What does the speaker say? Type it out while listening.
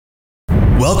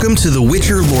Welcome to the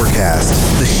Witcher Lorecast,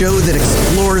 the show that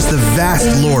explores the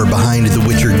vast lore behind the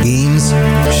Witcher games,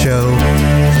 show,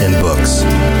 and books.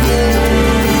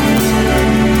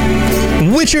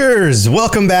 Witchers,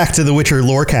 welcome back to the Witcher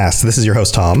Lorecast. This is your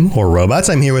host, Tom, or Robots.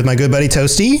 I'm here with my good buddy,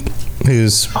 Toasty,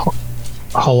 who's...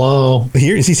 Hello.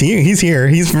 He's here.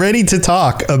 He's ready to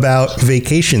talk about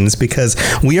vacations because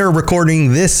we are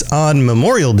recording this on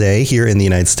Memorial Day here in the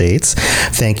United States.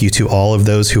 Thank you to all of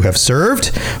those who have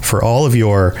served for all of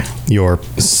your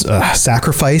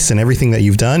sacrifice and everything that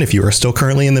you've done. If you are still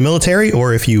currently in the military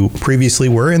or if you previously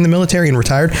were in the military and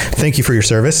retired, thank you for your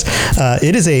service.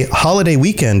 It is a holiday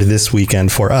weekend this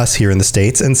weekend for us here in the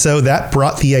States. And so that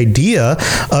brought the idea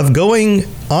of going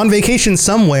on vacation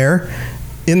somewhere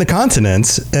in the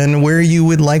continents and where you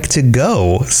would like to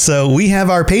go. So we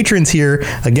have our patrons here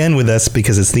again with us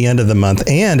because it's the end of the month,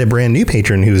 and a brand new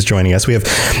patron who is joining us. We have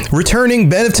returning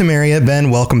Ben of Temeria. Ben,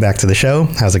 welcome back to the show.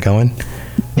 How's it going?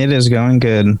 It is going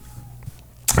good.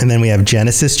 And then we have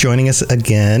Genesis joining us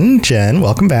again. Jen,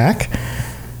 welcome back.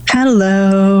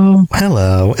 Hello.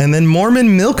 Hello. And then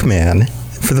Mormon Milkman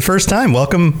for the first time.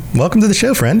 Welcome to the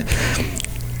show, friend.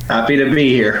 Happy to be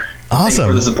here. Awesome. Thanks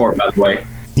for the support, by the way.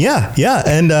 Yeah.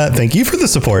 And thank you for the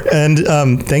support. And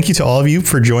thank you to all of you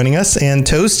for joining us. And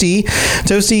Toasty,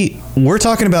 we're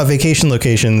talking about vacation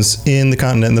locations in the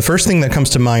continent. And the first thing that comes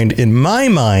to mind in my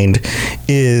mind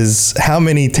is how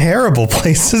many terrible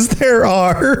places there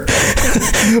are,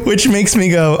 which makes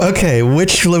me go, okay,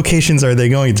 which locations are they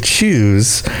going to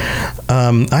choose?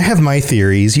 I have my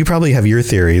theories. You probably have your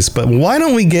theories. But why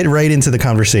don't we get right into the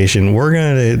conversation? We're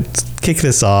going to kick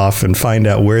this off and find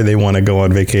out where they want to go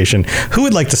on vacation. Who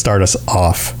would like to start us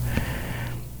off?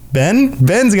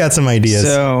 Ben's got some ideas.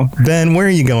 So, Ben, where are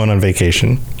you going on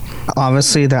vacation?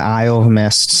 Obviously, the Isle of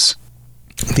Mists.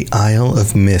 The Isle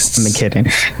of Mists. I'm kidding.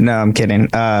 No, I'm kidding.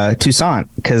 Toussaint,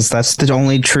 because that's the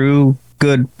only true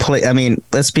good place. I mean,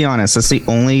 let's be honest. That's the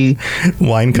only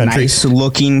wine country,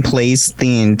 nice-looking place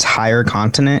the entire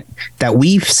continent that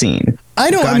we've seen.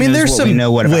 There's some.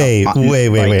 Wait.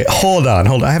 Hold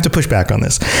on. I have to push back on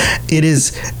this. It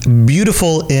is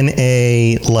beautiful in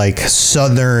a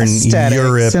southern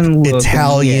Europe,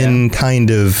 Italian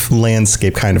kind of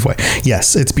landscape kind of way.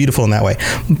 Yes, it's beautiful in that way.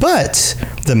 But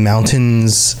the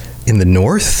mountains in the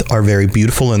north are very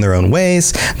beautiful in their own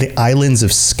ways. The islands of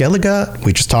Skellige,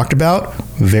 we just talked about,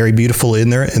 very beautiful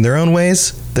in their own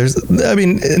ways.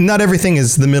 Not everything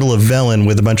is the middle of Velen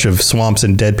with a bunch of swamps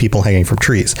and dead people hanging from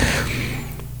trees.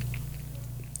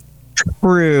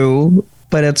 True,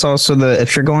 but it's also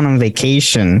if you're going on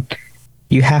vacation,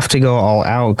 you have to go all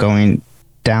out, going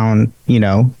down,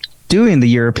 doing the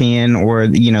European or,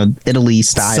 Italy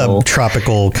style.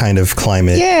 Subtropical kind of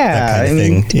climate. Yeah. That kind of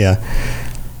thing. Yeah.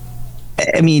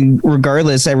 I mean,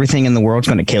 regardless, everything in the world's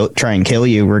going to try and kill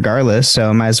you regardless. So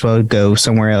I might as well go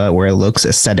somewhere where it looks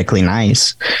aesthetically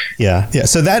nice. Yeah.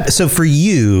 So for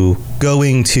you,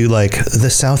 going to the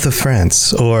south of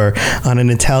France or on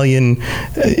an Italian,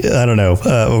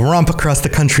 romp across the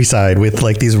countryside with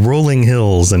these rolling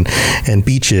hills and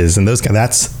beaches and those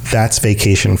that's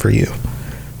vacation for you.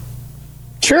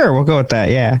 Sure, we'll go with that.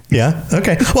 Yeah. Yeah.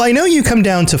 Okay. Well, I know you come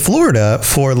down to Florida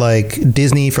for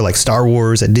Disney, for Star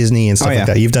Wars at Disney and stuff like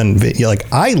that. You've done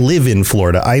I live in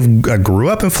Florida. I grew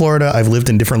up in Florida. I've lived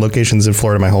in different locations in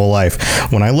Florida my whole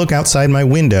life. When I look outside my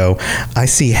window, I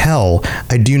see hell.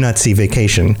 I do not see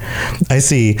vacation. I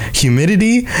see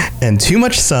humidity and too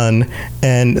much sun,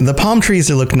 and the palm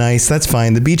trees look nice. That's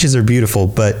fine. The beaches are beautiful,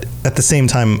 but at the same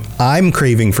time, I'm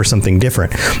craving for something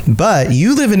different. But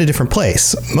you live in a different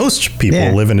place. Most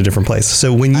people live in a different place.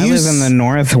 So when I live in the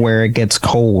north where it gets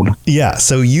cold. Yeah.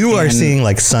 So you are seeing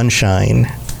sunshine.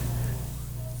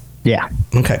 Yeah.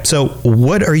 Okay. So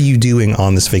what are you doing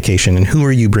on this vacation, and who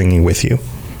are you bringing with you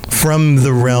from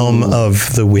the realm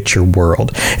of the Witcher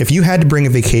world? If you had to bring a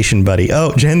vacation buddy,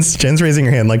 Jen's raising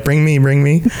her hand. Bring me.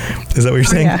 Is that what you're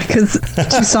saying? Yeah, because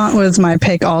Toussaint was my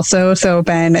pick also. So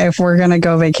Ben, if we're going to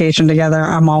go vacation together,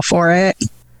 I'm all for it.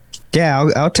 Yeah,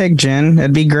 I'll take Jen.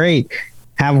 It'd be great.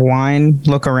 Have wine,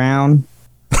 look around.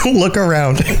 Look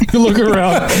around. Look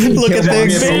around. Look at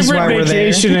things. Favorite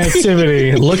vacation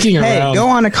activity. Looking around. Hey, go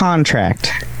on a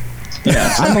contract.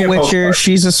 Yeah, I'm a Witcher.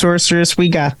 She's a sorceress. We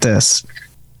got this.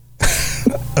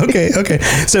 Okay.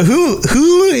 So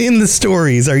who in the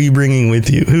stories are you bringing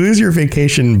with you? Who is your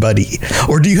vacation buddy?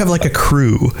 Or do you have a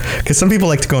crew? Because some people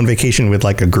like to go on vacation with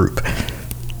a group.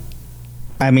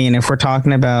 I mean, if we're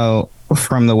talking about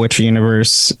from the Witcher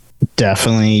universe,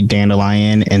 definitely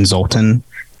Dandelion and Zoltan.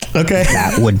 Okay.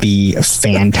 That would be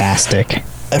fantastic.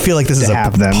 I feel like this is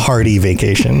a party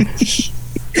vacation.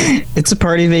 It's a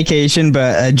party vacation,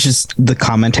 but just the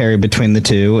commentary between the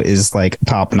two is like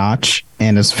top notch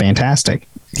and it's fantastic.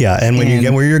 Yeah, and when you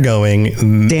get where you're going,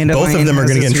 both of them are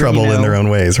going to get in trouble in their own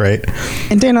ways, right?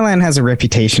 And Dandelion has a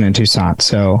reputation in Toussaint,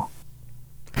 so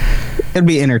it'd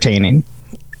be entertaining.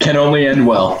 Can only end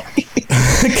well.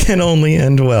 Can only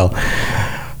end well.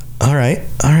 All right.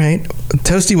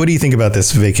 Toasty, what do you think about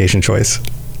this vacation choice?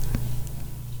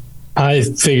 I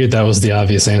figured that was the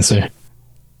obvious answer.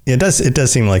 It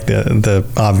does seem like the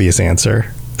obvious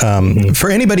answer. For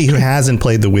anybody who hasn't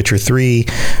played The Witcher 3,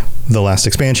 the last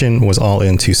expansion was all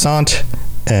in Toussaint,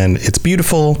 and it's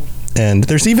beautiful. And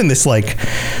there's even this like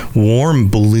warm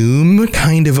bloom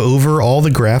kind of over all the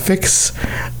graphics.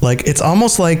 Like it's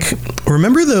almost like,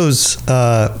 remember those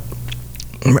there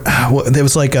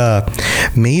was like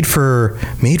made for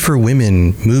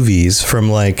women movies from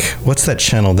like, what's that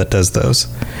channel that does those?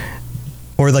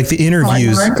 Or like the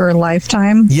interviews, or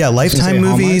Lifetime. Yeah, Lifetime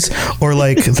movies, or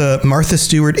like the Martha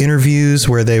Stewart interviews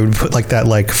where they would put like that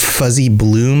like fuzzy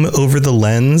bloom over the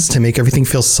lens to make everything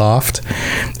feel soft.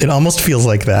 It almost feels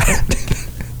like that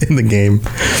in the game.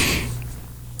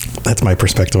 That's my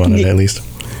perspective on it, at least.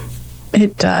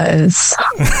 It does.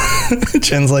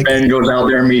 Jen's like, Ben goes out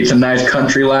there and meets a nice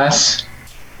country lass.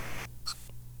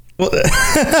 Well,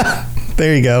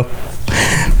 there you go.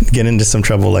 Get into some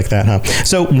trouble like that, huh?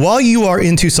 So while you are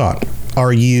in Toussaint,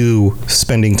 are you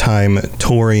spending time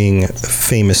touring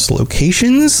famous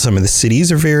locations? Some of the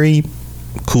cities are very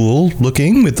cool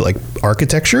looking with like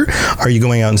architecture. Are you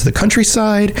going out into the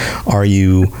countryside? Are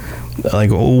you like,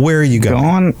 where are you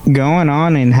going? Going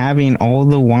on and having all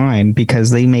the wine because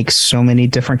they make so many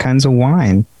different kinds of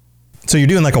wine. So you're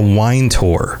doing like a wine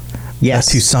tour. Yes.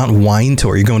 A Toussaint wine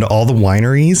tour. You're going to all the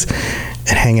wineries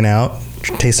and hanging out,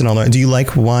 tasting all the. Do you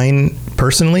like wine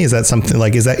personally? Is that something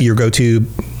like, is that your go-to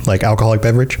like alcoholic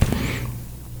beverage?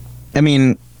 I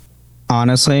mean,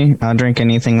 honestly, I'll drink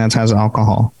anything that has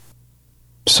alcohol.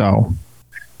 So.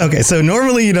 Okay, so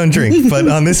normally you don't drink, but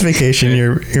on this vacation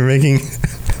you're making,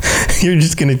 you're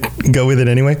just gonna go with it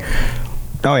anyway.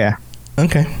 Oh yeah.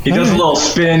 Okay. He does a little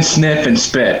spin, sniff, and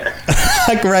spit.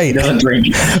 Like, right. He doesn't drink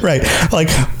it. Right. Like,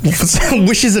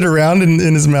 wishes it around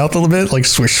in his mouth a little bit. Like,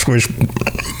 swish, swish.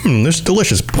 This is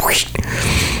delicious.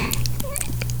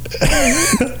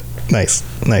 Nice.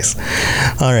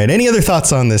 All right. Any other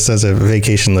thoughts on this as a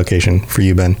vacation location for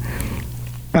you, Ben?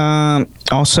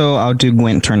 Also, I'll do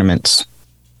Gwent tournaments.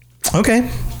 Okay.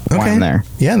 Wine there.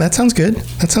 Yeah, that sounds good.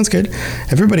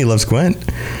 Everybody loves Gwent.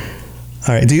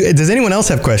 All right. Does anyone else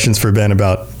have questions for Ben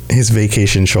about his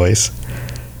vacation choice?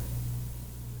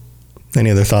 Any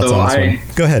other thoughts on this one?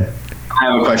 Go ahead. I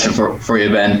have a question for you,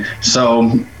 Ben.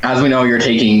 So, as we know, you're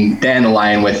taking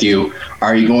Dandelion with you.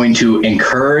 Are you going to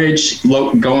encourage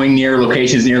going near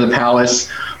locations near the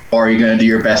palace, or are you going to do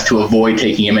your best to avoid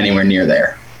taking him anywhere near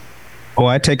there? Oh,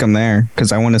 I take him there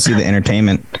because I want to see the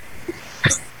entertainment.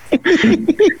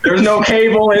 There's no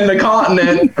cable in the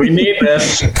continent. We need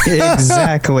this.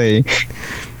 Exactly.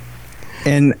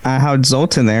 And I had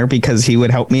Zoltan there because he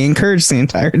would help me encourage the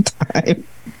entire time.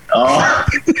 Oh.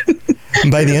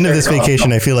 By the end of this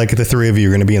vacation, I feel like the three of you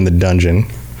are going to be in the dungeon.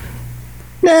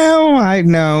 No, I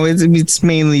know. It's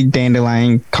mainly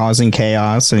Dandelion causing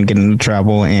chaos and getting into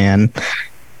trouble, and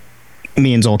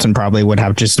me and Zoltan probably would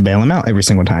have just to bail him out every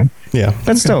single time. Yeah.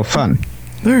 But still fun.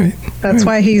 All right. That's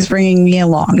why he's bringing me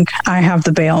along. I have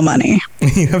the bail money.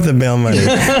 You have the bail money.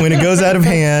 When it goes out of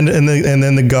hand and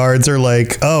then the guards are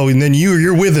like, oh, and then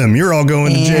you're with him. You're all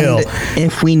going to jail.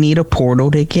 If we need a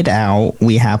portal to get out,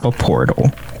 we have a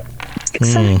portal.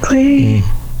 Exactly.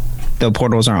 The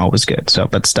portals aren't always good,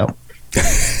 but still.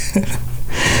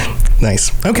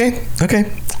 Nice. Okay.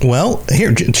 Well,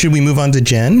 here, should we move on to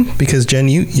Jen? Because Jen,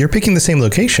 you're picking the same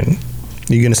location.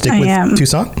 Are you going to stick with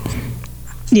Toussaint?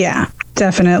 Yeah,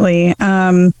 definitely.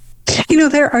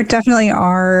 There definitely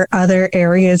are other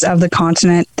areas of the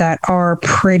continent that are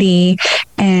pretty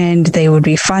and they would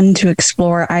be fun to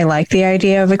explore. I like the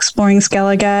idea of exploring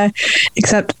Skellige,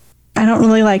 except I don't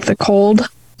really like the cold.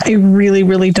 I really,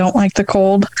 really don't like the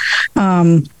cold.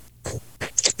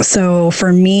 So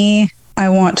for me, I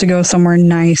want to go somewhere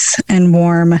nice and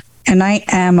warm. And I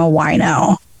am a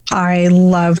wino. I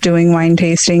love doing wine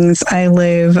tastings. I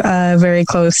live very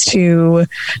close to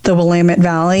the Willamette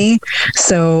Valley.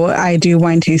 So I do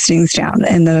wine tastings down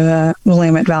in the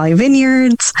Willamette Valley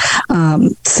vineyards.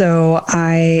 So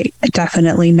I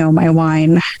definitely know my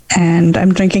wine. And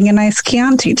I'm drinking a nice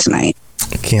Chianti tonight.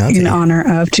 In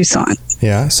honor of Toussaint.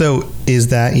 Yeah. So is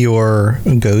that your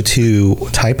go-to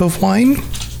type of wine?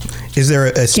 Is there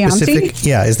a specific? Chianti?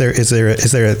 Yeah. Is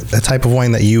there a type of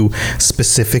wine that you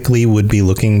specifically would be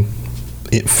looking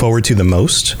forward to the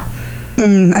most?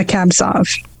 A Cab Sauv.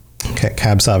 Okay,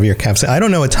 Cab Sauv, you're Cab Sauv. I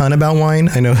don't know a ton about wine.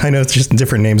 I know it's just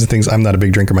different names and things. I'm not a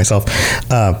big drinker myself,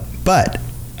 but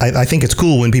I think it's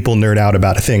cool when people nerd out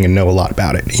about a thing and know a lot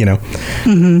about it.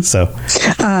 So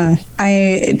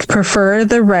I prefer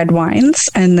the red wines,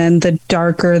 and then the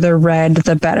darker the red,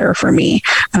 the better for me.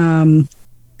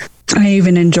 I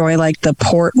even enjoy like the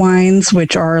port wines,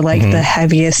 which are like the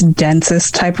heaviest,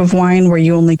 densest type of wine where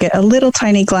you only get a little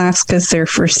tiny glass because they're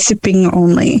for sipping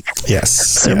only. Yes.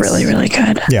 So really, really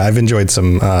good. Yeah, I've enjoyed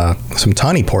some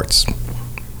tawny ports.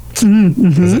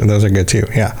 Those are good too.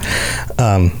 Yeah.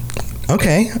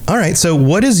 Okay. All right. So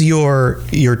what does your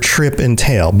trip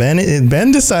entail?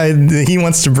 Ben decided that he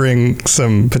wants to bring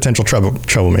some potential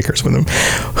troublemakers with him.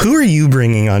 Who are you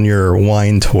bringing on your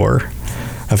wine tour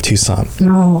of Tucson?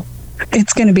 No.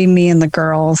 It's going to be me and the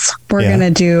girls. We're going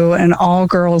to do an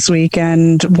all-girls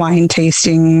weekend wine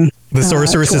tasting. The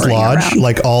Sorceresses Lodge, around.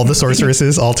 like all the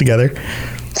sorceresses all together?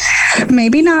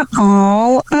 Maybe not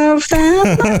all of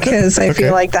them, because I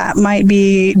feel like that might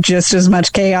be just as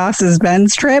much chaos as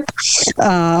Ben's trip.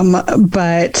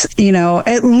 But,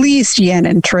 at least Yen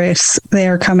and Triss,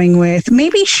 they're coming with.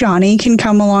 Maybe Shawnee can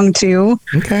come along too.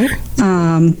 Okay.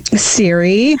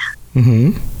 Siri.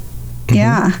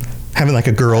 Yeah. Having like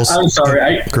a girls. I'm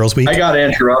sorry, girls week. I gotta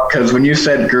interrupt because when you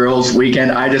said girls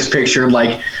weekend, I just pictured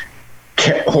like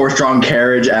horse-drawn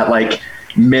carriage at like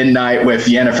midnight with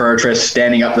Yennefer Triss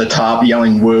standing up the top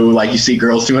yelling "woo" like you see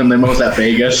girls doing limos at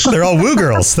Vegas. They're all woo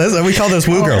girls. We call those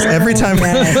woo girls. Every time,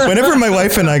 whenever my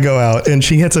wife and I go out and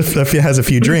she has a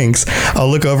few drinks, I'll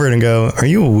look over it and go, "Are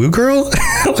you a woo girl?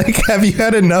 Like, have you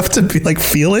had enough to be like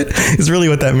feel it?" Is really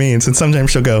what that means. And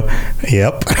sometimes she'll go,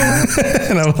 "Yep,"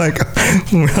 and I'm like,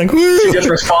 "We're like woo." She just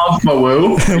responds to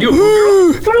 "woo." Are you a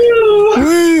Woo. woo girl?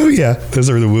 Woo. Yeah, those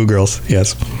are the woo girls.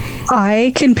 Yes.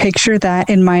 I can picture that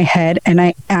in my head, and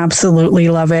I absolutely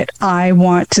love it. I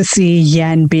want to see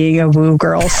Yen being a woo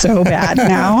girl so bad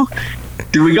now.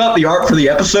 Do we got the art for the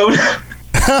episode?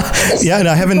 Yeah,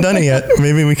 no, I haven't done it yet.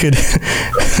 Maybe we could.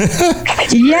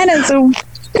 Yen is a woo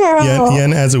girl.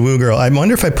 Yen as a woo girl. I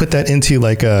wonder if I put that into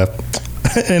like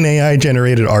an AI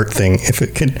generated art thing. If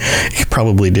it could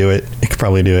probably do it. It could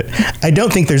probably do it. I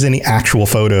don't think there's any actual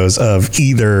photos of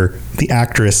either the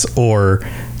actress or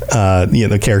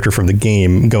the character from the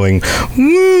game going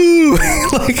woo.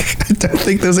 Like, I don't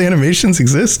think those animations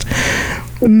exist.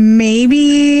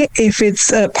 Maybe if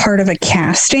it's a part of a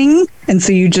casting, and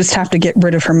so you just have to get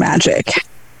rid of her magic.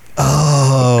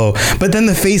 Oh, but then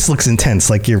the face looks intense.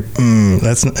 Like it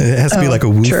has to be like a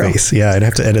woo true. face. Yeah, I'd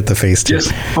have to edit the face too.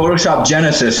 Just Photoshop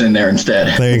Genesis in there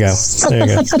instead. There you go. There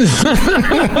you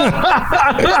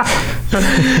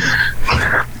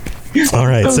go. All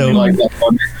right. Totally like that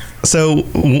one. So,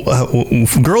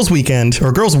 girls' weekend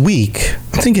or girls' week.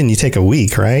 I'm thinking you take a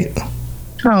week, right?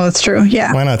 Oh, that's true.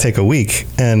 Yeah. Why not take a week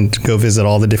and go visit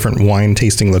all the different wine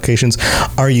tasting locations?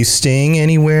 Are you staying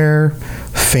anywhere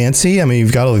fancy? I mean,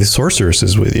 you've got all these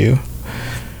sorceresses with you.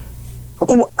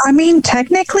 I mean,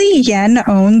 technically, Yen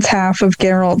owns half of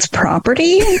Geralt's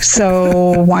property,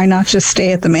 so why not just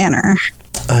stay at the manor?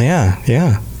 Oh, yeah.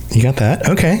 You got that.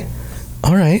 Okay.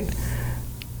 All right.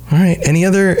 Any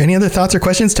other thoughts or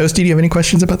questions? Toasty, do you have any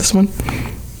questions about this one?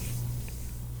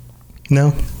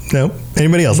 No.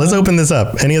 Anybody else? Let's open this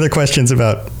up. Any other questions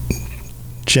about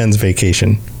Jen's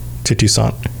vacation to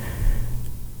Tucson?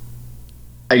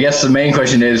 I guess the main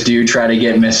question is, do you try and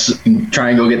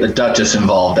go get the Duchess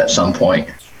involved at some point?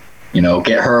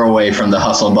 Get her away from the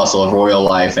hustle and bustle of royal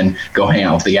life and go hang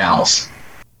out with the gals.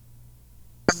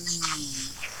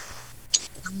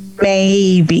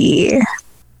 Maybe.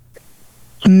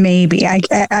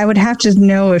 I would have to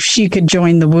know if she could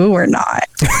join the woo or not.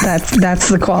 That's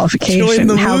the qualification.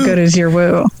 How good is your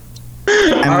woo?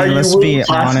 I mean, let's be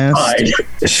honest.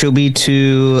 She'll be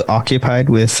too occupied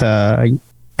with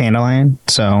Dandelion.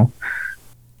 So.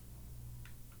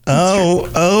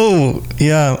 Oh,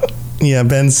 yeah.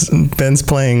 Ben's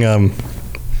playing.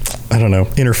 I don't know,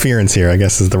 interference here, I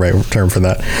guess is the right term for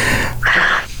that.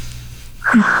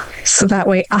 So that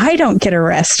way I don't get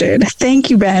arrested. Thank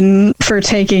you, Ben, for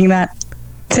taking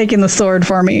the sword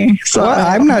for me. So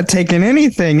I'm not taking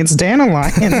anything. It's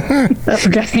Dandelion.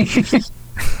 Okay.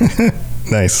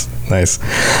 Nice.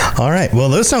 All right. Well,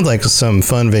 those sound like some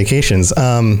fun vacations.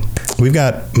 We've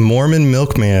got Mormon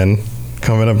Milkman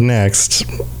coming up next.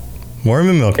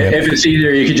 Mormon Milkman. If it's easier,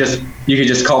 you could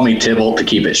just call me Tybalt to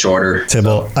keep it shorter.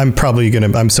 Tybalt. I'm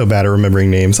so bad at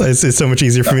remembering names. It's so much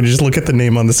easier for me to just look at the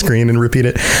name on the screen and repeat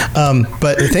it.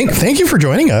 But thank you for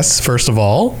joining us. First of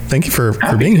all, thank you for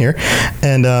being here.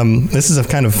 And this is a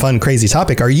kind of fun, crazy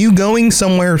topic. Are you going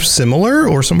somewhere similar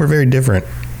or somewhere very different?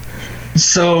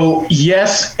 So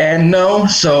yes and no.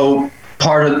 So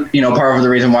part of the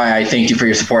reason why I thanked you for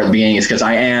your support at the beginning is because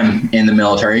I am in the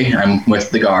military. I'm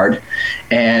with the Guard,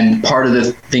 and part of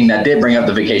the thing that did bring up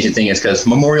the vacation thing is because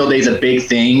Memorial Day is a big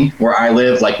thing where I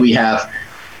live. Like we have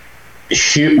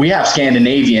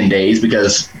Scandinavian days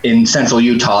because in central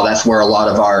Utah, that's where a lot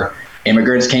of our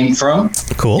immigrants came from.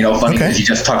 Cool. Funny because you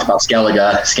just talked about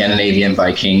Skellige, Scandinavian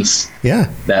Vikings.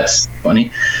 Yeah. That's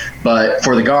funny. But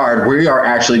for the Guard, we are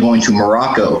actually going to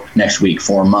Morocco next week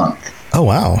for a month. Oh,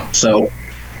 wow. So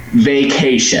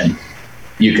vacation,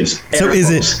 you could. So is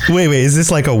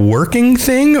this like a working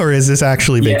thing or is this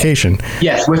actually vacation?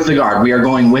 Yes, with the Guard. We are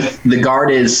going with the Guard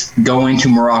is going to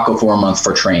Morocco for a month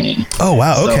for training. Oh,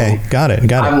 wow. So okay. Got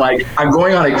it. I'm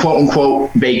going on a quote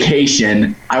unquote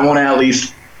vacation. I want to at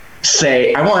least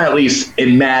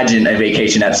imagine a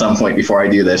vacation at some point before I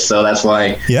do this. So that's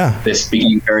why this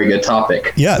became a very good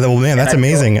topic. Yeah, well, man, that's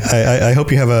amazing. I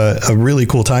hope you have a really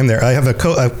cool time there. I have a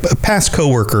past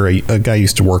coworker, a guy I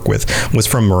used to work with, was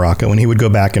from Morocco, and he would go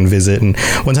back and visit. And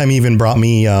one time he even brought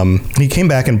me, he came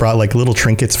back and brought like little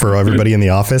trinkets for everybody in the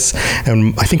office.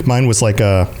 And I think mine was like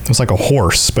a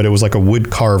horse, but it was like a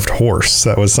wood carved horse.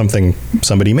 That was something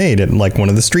somebody made at like one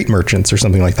of the street merchants or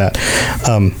something like that.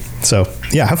 So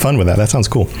yeah, have fun with that. That sounds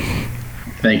cool.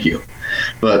 Thank you.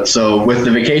 But so with the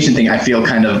vacation thing, I feel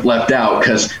kind of left out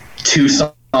because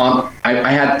Tucson,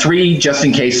 I had 3 just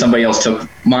in case somebody else took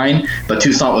mine, but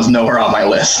Tucson was nowhere on my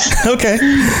list. Okay.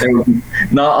 It was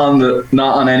not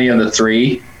on any of the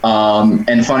 3.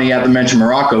 And funny, you have to mention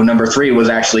Morocco. Number 3 was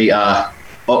actually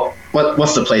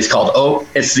what's the place called? Oh,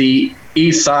 it's the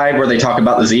east side where they talk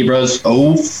about the zebras.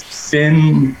 What's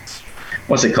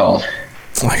it called?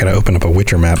 I gotta open up a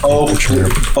Witcher map.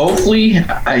 Hopefully,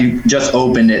 I just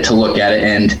opened it to look at it,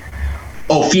 and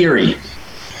Ophiri,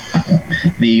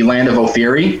 the land of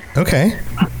Ophiri. Okay.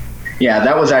 Yeah,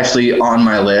 that was actually on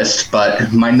my list,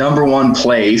 but my number one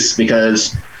place,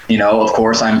 because, of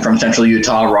course, I'm from central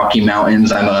Utah, Rocky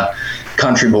Mountains. I'm a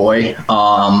country boy. That's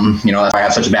why I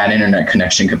have such a bad internet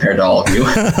connection compared to all of you.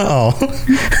 Oh.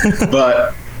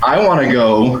 But I want to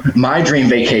go, my dream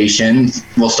vacation,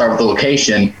 we'll start with the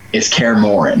location, is Kaer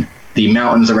Morhen, the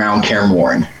mountains around Kaer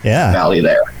Morhen Valley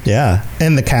there. Yeah.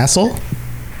 And the castle?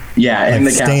 Yeah, and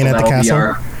the castle. Staying at the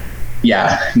castle?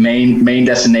 Main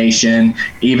destination.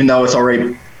 Even though it's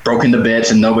already broken to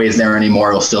bits and nobody's there anymore,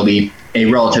 it'll still be a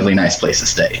relatively nice place to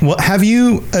stay. Well, have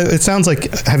you, it sounds like,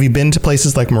 have you been to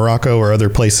places like Morocco or other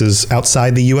places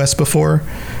outside the U.S. before?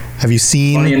 Have you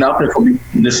seen? Funny enough,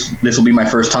 this will be my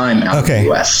first time out of the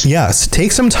U.S. Yes,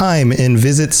 take some time and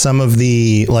visit some of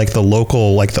the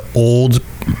local, the old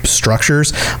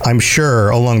structures. I'm sure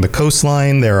along the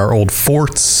coastline there are old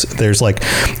forts. There's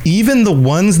even the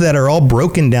ones that are all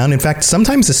broken down. In fact,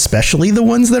 sometimes especially the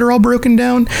ones that are all broken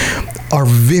down are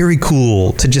very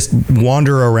cool to just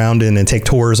wander around in and take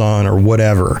tours on or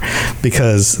whatever,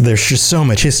 because there's just so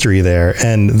much history there.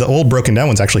 And the old broken down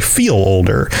ones actually feel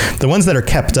older. The ones that are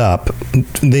kept up,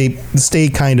 they stay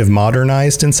kind of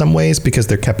modernized in some ways because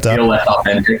they're kept up. Feel less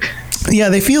authentic. Yeah,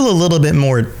 they feel a little bit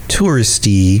more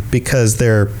touristy because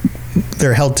they're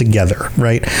held together,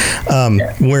 right?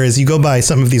 Whereas you go by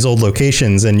some of these old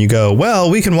locations and you go, well,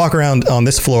 we can walk around on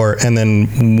this floor and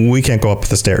then we can't go up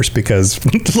the stairs because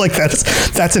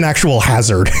that's an actual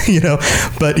hazard,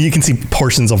 but you can see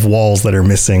portions of walls that are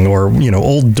missing or,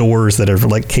 old doors that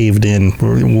are caved in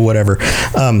or whatever.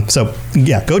 So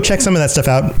yeah, go check some of that stuff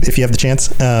out if you have the chance.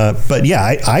 But yeah,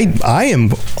 I am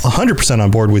 100%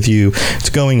 on board with you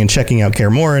to going and checking out Kaer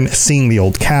Morhen, seeing the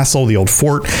old castle, the old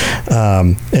fort,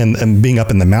 and being up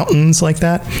in the mountains like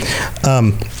that.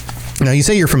 Now you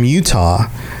say you're from Utah.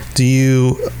 Do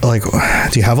you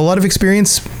have a lot of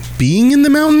experience being in the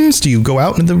mountains? Do you go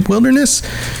out in the wilderness?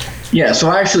 Yeah, so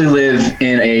I actually live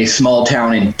in a small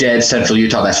town in dead central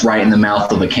Utah that's right in the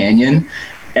mouth of a canyon.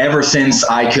 Ever since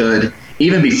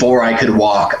even before I could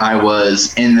walk, I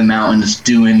was in the mountains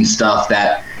doing stuff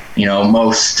that,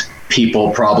 most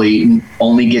people probably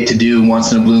only get to do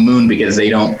once in a blue moon because they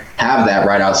don't have that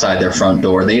right outside their front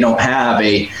door. They don't have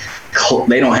a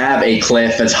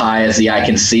cliff as high as the eye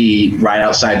can see right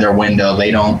outside their window. They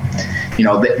don't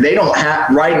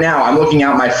have, right now I'm looking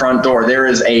out my front door. There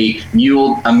is a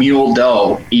mule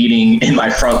doe eating in my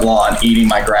front lawn, eating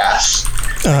my grass.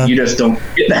 You just don't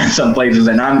get that in some places.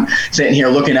 And I'm sitting here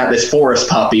looking at this forest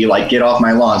puppy, get off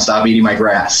my lawn, stop eating my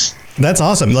grass. That's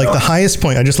awesome. Like the highest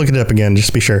point, I just looked it up again just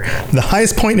to be sure. The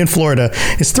highest point in Florida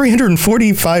is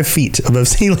 345 feet above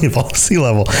sea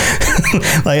level.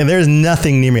 Like there's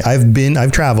nothing near me.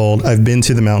 I've traveled, I've been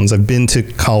to the mountains, I've been to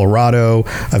Colorado,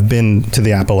 I've been to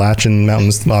the Appalachian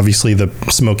Mountains. Obviously the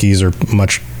Smokies are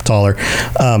much taller.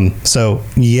 So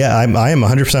yeah, I am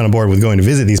 100% on board with going to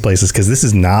visit these places because this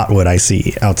is not what I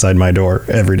see outside my door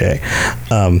every day.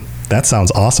 That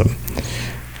sounds awesome.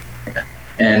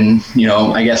 And, you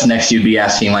know, I guess next you'd be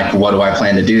asking, like, what do I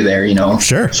plan to do there? You know,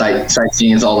 sure.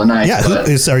 Sightseeing is all the night. Yeah.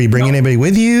 Are you bringing anybody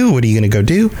with you? What are you going to go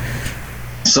do?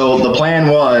 So the plan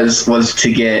was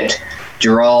to get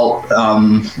Geralt,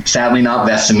 sadly not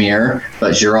Vesemir,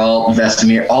 but Geralt,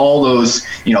 Vesemir, all those,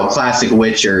 you know, classic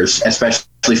Witchers,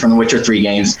 especially from the Witcher 3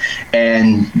 games,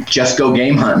 and just go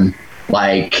game hunting.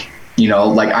 Like, you know,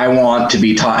 like I want to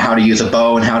be taught how to use a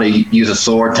bow and how to use a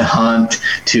sword to hunt,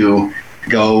 to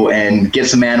go and get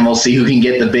some animals, see who can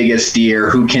get the biggest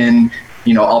deer, who can,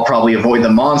 you know, I'll probably avoid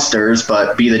the monsters,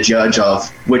 but be the judge of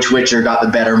which Witcher got the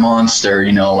better monster,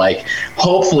 you know, like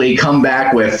hopefully come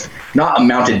back with not a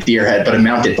mounted deer head, but a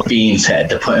mounted fiend's head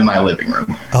to put in my living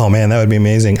room. Oh man, that would be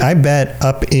amazing. I bet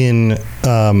up in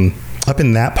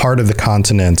that part of the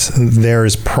continent,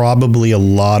 there's probably a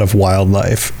lot of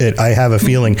wildlife. I have a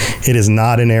feeling it is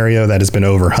not an area that has been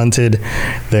overhunted.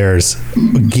 There's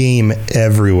game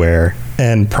everywhere,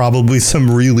 and probably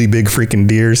some really big freaking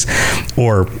deers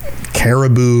or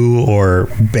caribou or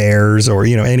bears or,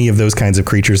 you know, any of those kinds of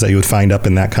creatures that you would find up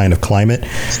in that kind of climate.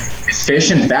 Fish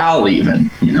and fowl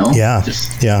even, you know? Yeah.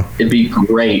 It'd be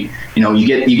great. You know, you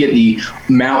get the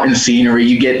mountain scenery,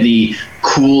 you get the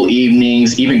cool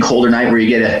evenings, even colder night where you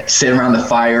get to sit around the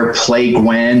fire, play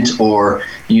Gwent, or,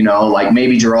 you know, like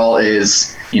maybe Geralt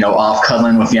is, you know, off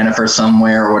cuddling with Yennefer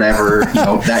somewhere or whatever, you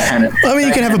know, that kind of. I mean,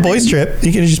 you can have a boys trip.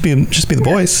 You can just be the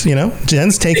boys, you know.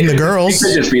 Jen's taking the girls. It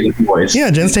could just be the boys.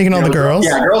 Yeah, Jen's taking all the girls.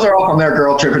 Yeah, girls are off on their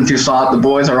girl trip in Tucson. The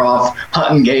boys are off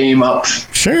hunting game up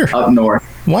north.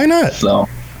 Why not? So.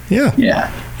 Yeah,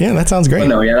 that sounds great. But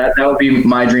no, yeah, that would be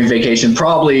my dream vacation.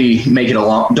 Probably make it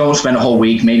don't spend a whole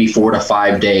week, maybe 4 to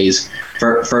 5 days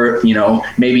for you know,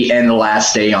 maybe end the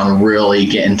last day on really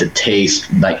getting to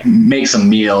taste, like make some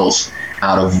meals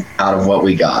out of what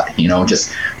we got, you know,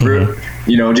 just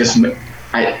you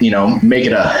know, make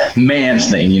it a man's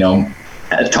thing, you know,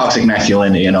 toxic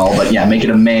masculinity and all, but yeah, make it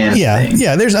a man thing.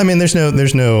 Yeah, there's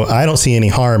no I don't see any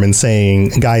harm in saying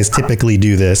guys typically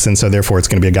do this, and so therefore it's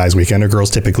going to be a guys weekend, or girls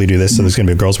typically do this, so there's going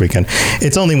to be a girls weekend.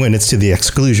 It's only when it's to the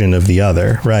exclusion of the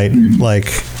other, right?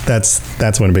 Like that's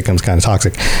when it becomes kind of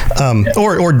toxic,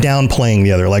 or downplaying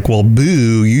the other, like, well,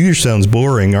 boo, your sounds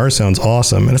boring, our sounds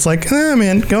awesome. And it's like,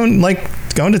 man, going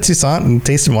to Tucson and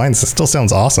tasting wines still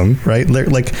sounds awesome, right?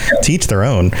 Like, teach their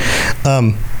own.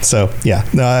 So yeah,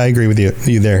 no, I agree with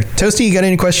you there. Toasty, you got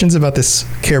any questions about this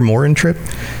Kaer Morhen trip?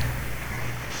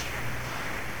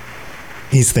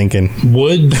 He's thinking.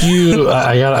 Would you?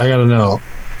 I gotta know.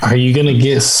 Are you gonna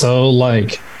get so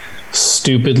like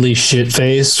stupidly shit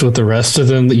faced with the rest of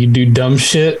them that you do dumb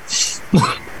shit? You're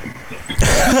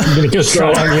gonna go try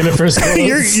on Yennefer's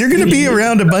clothes? You're gonna be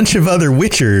around a bunch of other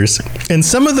Witchers, and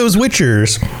some of those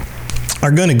Witchers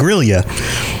are gonna grill you.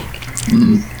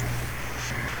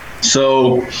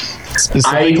 So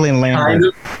specifically in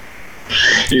Lambert.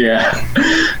 Yeah.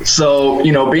 So,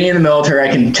 you know, being in the military,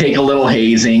 I can take a little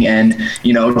hazing, and,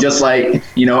 you know, just like,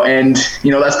 you know, and,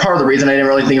 you know, that's part of the reason I didn't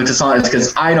really think of Tucson is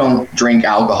because I don't drink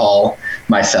alcohol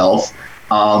myself.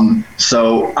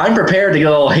 So I'm prepared to get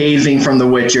a little hazing from the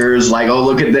Witchers, like, oh,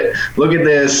 look at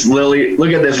this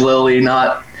Lily,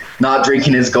 not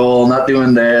drinking his goal, not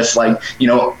doing this, like, you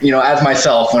know, as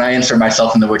myself, when I insert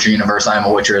myself in the Witcher universe, I'm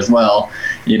a Witcher as well,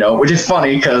 you know, which is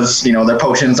funny because, you know, their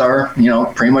potions are, you know,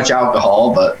 pretty much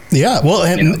alcohol, but yeah, well,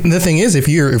 and the thing is, if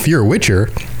you're a Witcher,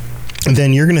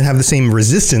 then you're going to have the same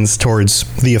resistance towards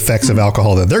the effects of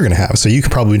alcohol that they're going to have. So you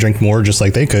could probably drink more just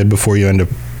like they could before you end up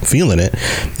feeling it.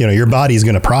 You know, your body's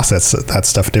going to process that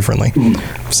stuff differently.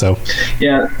 So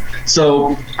yeah.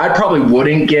 So I probably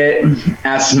wouldn't get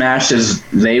as smashed as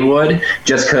they would,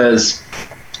 just because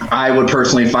I would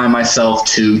personally find myself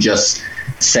to just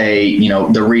say, you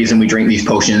know, the reason we drink these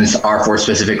potions are for a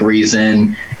specific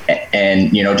reason,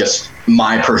 and, you know, just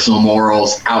my personal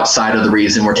morals outside of the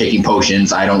reason we're taking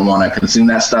potions. I don't want to consume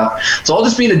that stuff. So I'll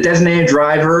just be the designated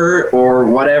driver or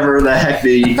whatever the heck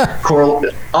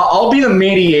I'll be the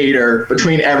mediator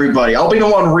between everybody. I'll be the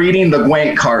one reading the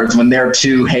Gwent cards when they're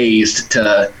too hazed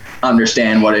to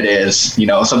understand what it is. You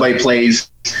know, somebody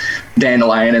plays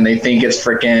Dandelion and they think it's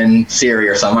freaking Siri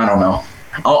or something. I don't know.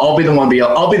 I'll be the one be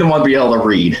able to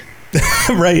read.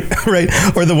 right.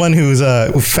 Or the one who's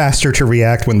faster to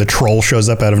react when the troll shows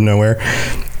up out of nowhere.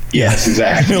 Yes,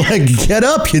 exactly. You're like, get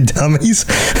up, you dummies.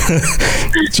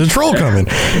 It's a troll coming.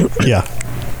 Yeah.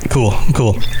 Cool.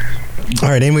 All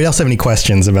right. Anybody else have any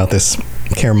questions about this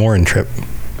Kaer Morhen trip?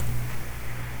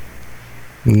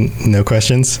 No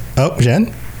questions? Oh,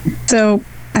 Jen? So,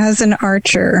 as an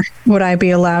archer, would I be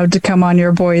allowed to come on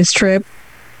your boys' trip?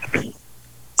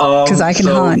 Because I can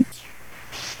hunt.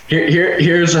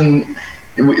 Here's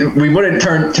we wouldn't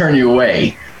turn you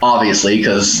away, obviously,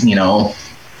 because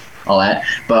all that.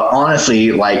 But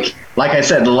honestly, like I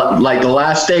said, the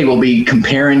last day we'll be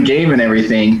comparing game and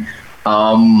everything.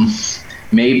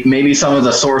 Maybe some of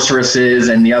the sorceresses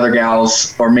and the other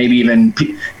gals, or maybe even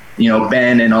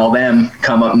Ben and all them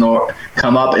come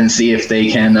up and see if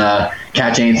they can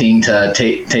catch anything to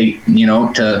take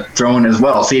to throw in as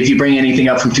well. See if you bring anything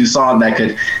up from Toussaint that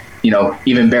could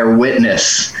even bear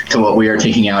witness to what we are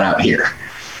taking out here.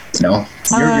 You're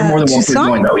more than welcome to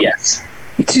join, though. Yes.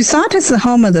 Toussaint is the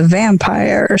home of the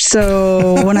vampire,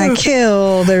 so when I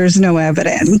kill, there's no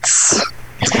evidence.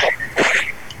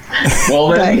 Well,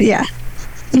 then, but, yeah.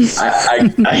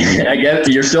 I guess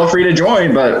you're still free to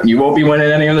join, but you won't be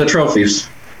winning any of the trophies.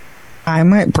 I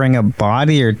might bring a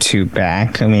body or two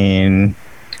back. I mean,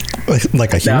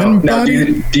 like a human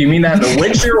body? Do you mean that the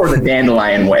Witcher or the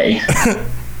Dandelion way?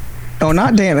 Oh,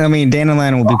 not Dan. I mean,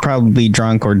 Dandelion will be probably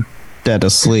drunk or dead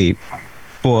asleep,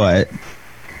 but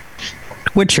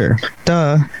Witcher,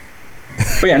 duh.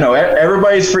 But yeah, no.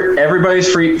 Everybody's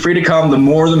free to come. The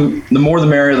more the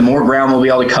merrier. The more ground we'll be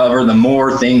able to cover. The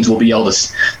more things we'll be able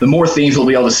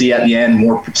to see at the end.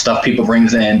 More stuff people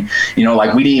brings in.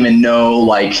 Like we didn't even know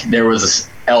like there was this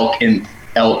elk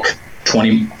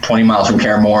 20 miles from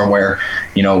Kaer Morhen where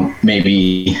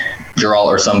maybe Geralt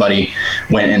or somebody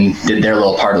went and did their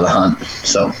little part of the hunt.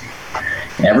 So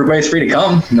everybody's free to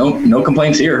come. No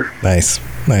complaints here. Nice.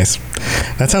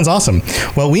 That sounds awesome.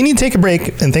 Well, we need to take a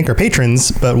break and thank our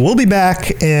patrons, but we'll be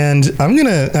back, and I'm going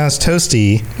to ask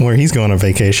Toasty where he's going on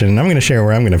vacation, and I'm going to share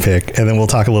where I'm going to pick, and then we'll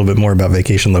talk a little bit more about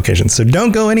vacation locations. So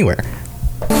don't go anywhere.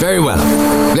 Very well.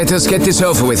 Let us get this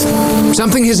over with.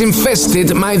 Something has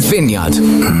infested my vineyard.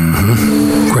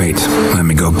 Mm-hmm. Great. Let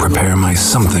me go prepare my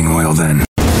something oil then.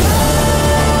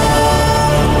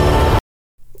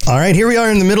 All right, here we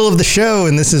are in the middle of the show,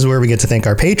 and this is where we get to thank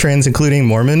our patrons, including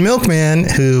Mormon Milkman,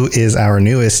 who is our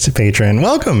newest patron.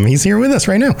 Welcome. He's here with us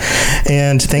right now.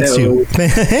 And thanks to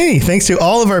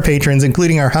all of our patrons,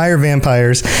 including our higher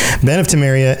vampires, Ben of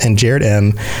Temeria and Jared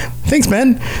M. Thanks,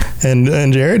 Ben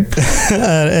and Jared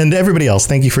and everybody else.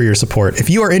 Thank you for your support. If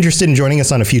you are interested in joining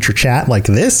us on a future chat like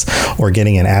this, or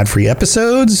getting an ad-free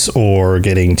episodes, or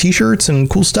getting t-shirts and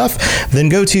cool stuff, then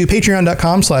go to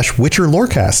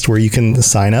patreon.com/WitcherLorecast, where you can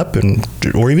sign up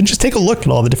or even just take a look at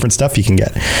all the different stuff you can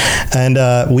get. And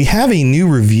we have a new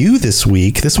review this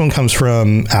week. This one comes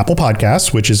from Apple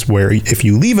Podcasts, which is where if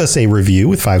you leave us a review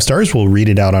with 5 stars, we'll read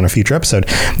it out on a future episode.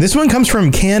 This one comes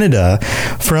from Canada,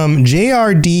 from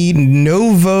JRD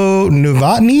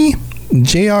Novotny.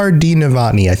 JRD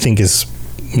Novotny, I think is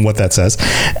what that says.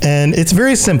 And it's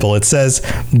very simple. It says,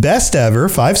 best ever,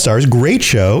 5 stars, great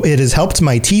show. It has helped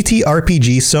my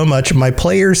TTRPG so much. My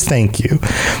players thank you.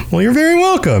 Well, you're very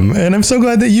welcome. And I'm so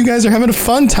glad that you guys are having a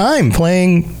fun time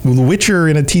playing Witcher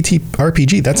in a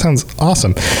TTRPG. That sounds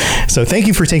awesome. So thank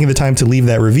you for taking the time to leave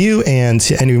that review, and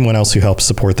to anyone else who helps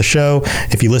support the show.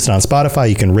 If you listen on Spotify,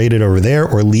 you can rate it over there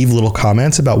or leave little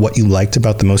comments about what you liked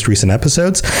about the most recent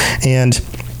episodes. And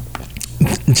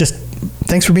just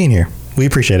thanks for being here. We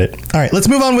appreciate it. All right, let's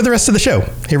move on with the rest of the show.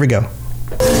 Here we go.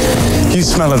 You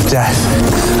smell of death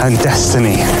and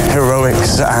destiny,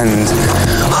 heroics and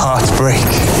heartbreak.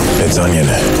 It's onion.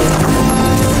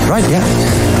 Right, yeah.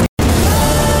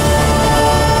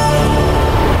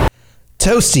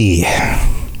 Toasty,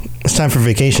 it's time for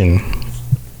vacation.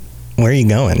 Where are you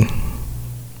going?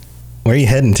 Where are you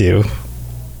heading to?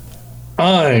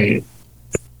 I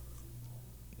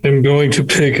am going to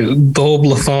pick Dol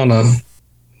Blathanna.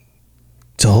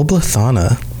 Dol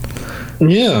Blathanna?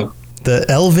 Yeah. The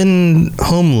Elven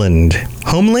homeland.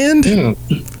 Homeland? Yeah.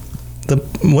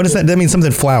 What is that? That means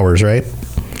something flowers, right?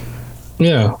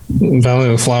 Yeah. Valley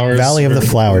of the Flowers. Valley of the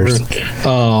Flowers.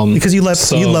 Because you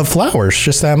love flowers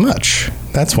just that much.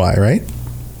 That's why, right?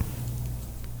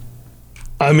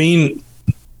 I mean,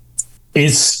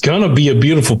 it's gonna be a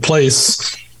beautiful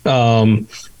place.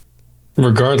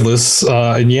 Regardless,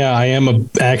 and yeah, I am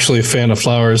actually a fan of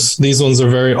flowers. These ones are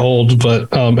very old, but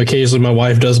occasionally my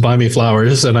wife does buy me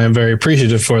flowers, and I am very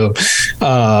appreciative for them.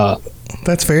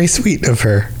 That's very sweet of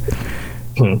her.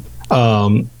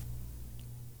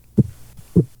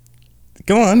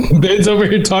 Go on. Ben's over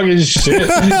here talking shit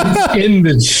in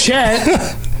the chat.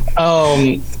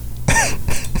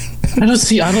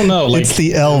 I don't know. Like, it's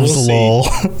the elves, we'll lol.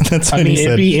 That's what he said.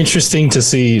 It'd be interesting to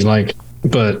see, like,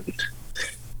 but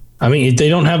I mean, they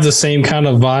don't have the same kind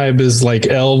of vibe as like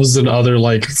elves and other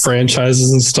like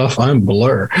franchises and stuff. I'm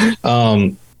Blur.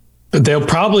 But they'll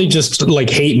probably just like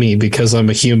hate me because I'm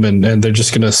a human, and they're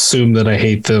just going to assume that I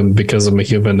hate them because I'm a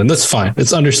human, and that's fine.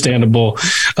 It's understandable.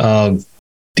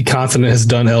 The continent has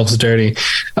done elves dirty.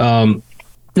 But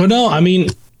no, I mean,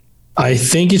 I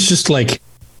think it's just like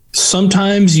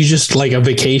sometimes you just like a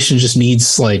vacation just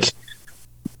needs like,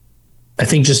 I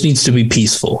think just needs to be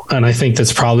peaceful. And I think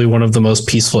that's probably one of the most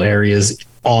peaceful areas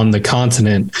on the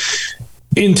continent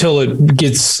until it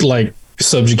gets like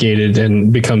subjugated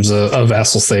and becomes a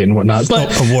vassal state and whatnot.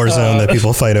 But a war zone that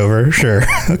people fight over. Sure.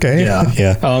 Okay.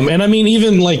 Yeah. And I mean,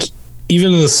 even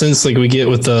in the sense like we get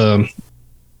with I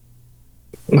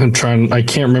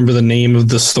can't remember the name of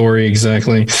the story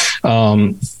exactly.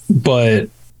 But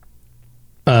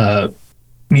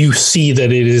you see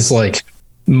that it is like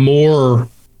more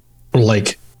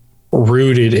like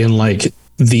rooted in like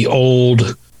the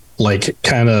old, like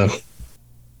kind of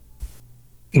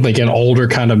like an older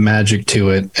kind of magic to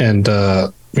it. And,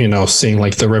 seeing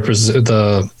like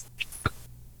that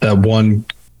one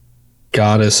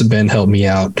goddess, Ben, help me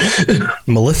out.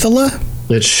 Melithala?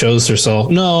 That shows herself.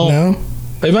 No,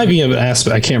 it might be an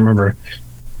aspect. I can't remember.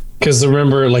 Because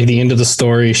remember, like the end of the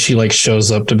story, she like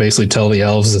shows up to basically tell the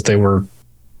elves that they were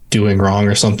doing wrong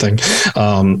or something.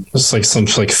 It's like some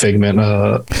like figment.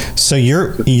 So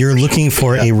you're looking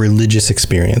for a religious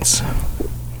experience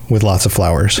with lots of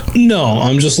flowers? No,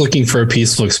 I'm just looking for a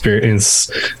peaceful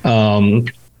experience, and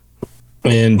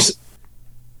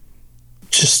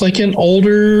just like an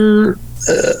older,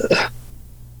 I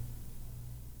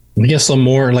guess a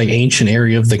more like ancient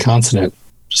area of the continent,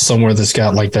 somewhere that's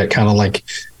got like that kind of like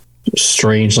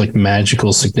strange, like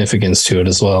magical significance to it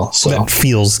as well. So that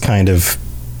feels kind of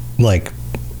like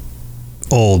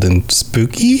old and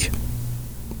spooky.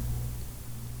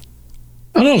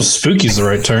 I don't know if spooky is the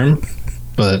right term,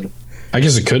 but I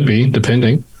guess it could be,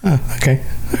 depending. Oh, okay.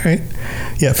 All right.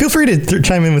 Yeah. Feel free to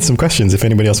chime in with some questions if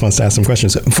anybody else wants to ask some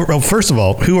questions. Well, first of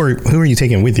all, who are you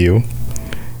taking with you?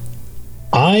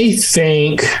 I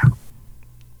think,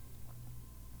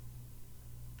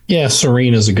 yeah,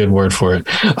 serene is a good word for it.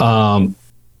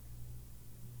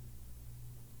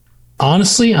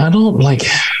 Honestly, I don't like.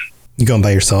 You going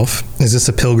by yourself? Is this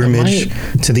a pilgrimage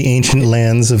to the ancient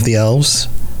lands of the elves?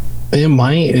 It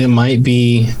might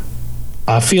be.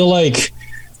 I feel like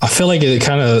it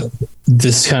kind of,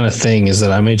 this kind of thing is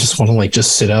that I may just want to like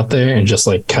just sit out there and just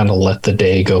like kind of let the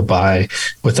day go by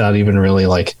without even really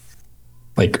like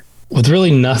with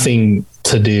really nothing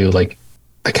to do. Like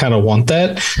I kind of want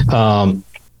that.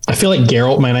 I feel like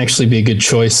Geralt might actually be a good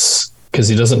choice because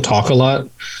he doesn't talk a lot.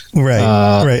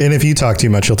 Right. Right. And if you talk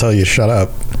too much, he'll tell you shut up.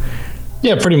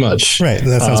 Yeah, pretty much. Right.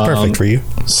 That sounds perfect for you.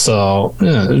 So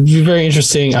yeah, it'd be very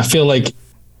interesting. I feel like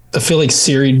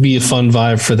Ciri'd be a fun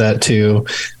vibe for that too,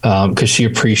 because she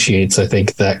appreciates, I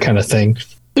think, that kind of thing.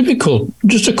 It'd be cool.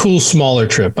 Just a cool, smaller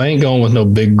trip. I ain't going with no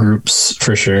big groups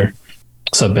for sure.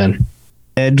 What's up, Ben?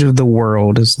 Edge of the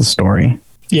World is the story.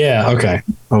 Yeah, okay.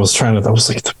 I was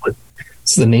like,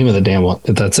 what's the name of the damn one?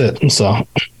 That's it. So,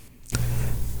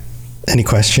 any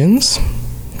questions,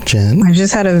 Jen? I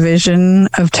just had a vision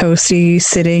of Toasty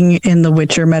sitting in the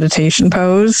Witcher meditation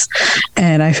pose,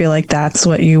 and I feel like that's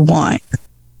what you want.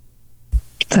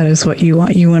 That is what you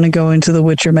want. You want to go into the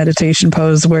Witcher meditation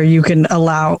pose where you can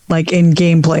allow, like in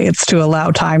gameplay, it's to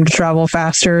allow time to travel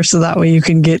faster, so that way you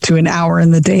can get to an hour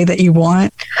in the day that you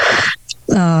want.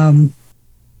 I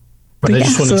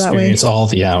just want to experience all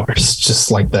the hours,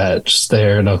 just like that, just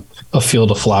there in a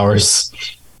field of flowers,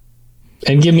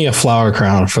 and give me a flower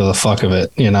crown for the fuck of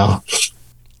it, you know?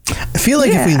 I feel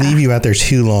like if we leave you out there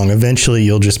too long, eventually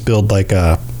you'll just build like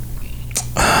a,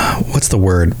 what's the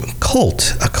word? A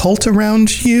cult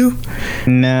around you?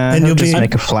 No, and you'll just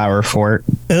make a flower fort.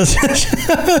 We'll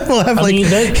have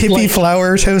hippie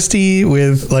flower Toasty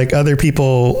with like other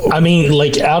people. I mean,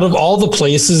 like out of all the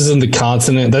places in the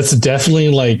continent, that's definitely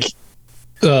like,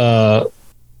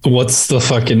 what's the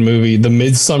fucking movie? The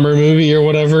Midsummer movie or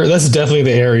whatever. That's definitely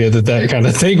the area that kind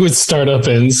of thing would start up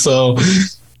in. So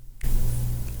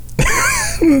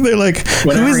they're like,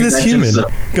 who is this human?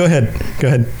 Go ahead.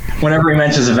 Whenever he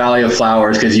mentions the Valley of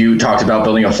Flowers, because you talked about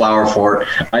building a flower fort,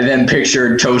 I then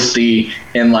pictured Toasty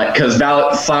in like, because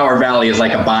Flower Valley is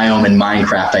like a biome in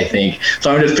Minecraft, I think.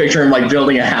 So I'm just picturing like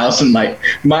building a house and like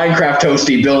Minecraft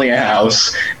Toasty building a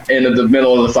house in the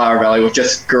middle of the Flower Valley with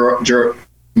just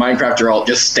Minecraft Geralt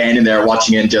just standing there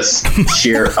watching it, just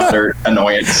sheer utter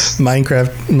annoyance.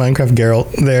 Minecraft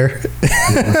Geralt there.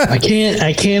 I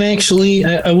can't actually.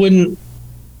 I wouldn't.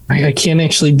 I can't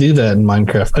actually do that in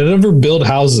Minecraft. I never build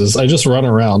houses. I just run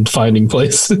around finding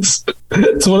places.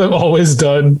 It's what I've always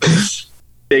done.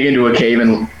 Dig into a cave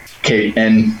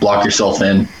and lock yourself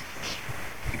in.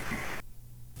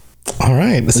 All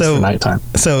right. So nighttime.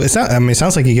 So it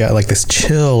sounds like you got like this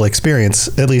chill experience,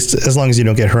 at least as long as you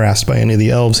don't get harassed by any of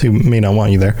the elves who may not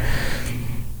want you there.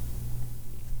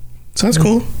 So that's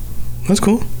cool. That's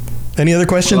cool. Any other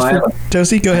questions for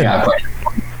Toasty? Go ahead. Yeah.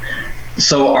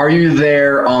 So are you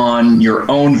there on your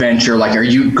own venture? Like, are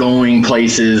you going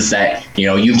places that,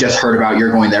 you've just heard about,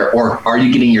 you're going there, or are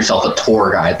you getting yourself a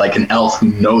tour guide, like an elf who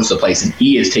knows the place and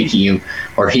he is taking you,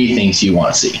 or he thinks you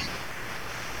want to see?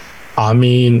 I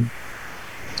mean,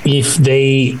 if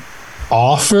they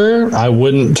offer, I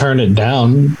wouldn't turn it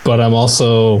down, but I'm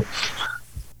also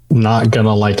not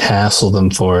gonna like hassle them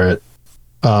for it.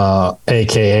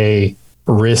 AKA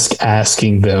risk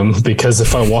asking them, because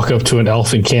if I walk up to an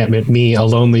elf encampment, me, a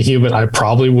lonely human, I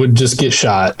probably would just get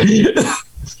shot.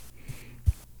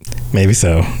 Maybe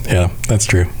so. Yeah, that's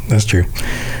true. That's true.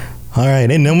 All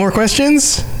right. And no more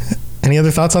questions? Any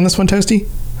other thoughts on this one, Toasty?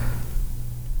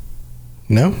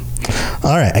 No?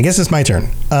 All right. I guess it's my turn.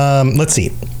 Let's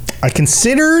see. I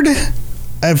considered,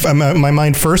 my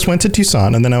mind first went to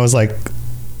Tucson, and then I was like,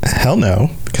 hell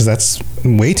no, because that's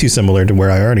way too similar to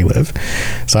where I already live.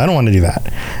 So I don't want to do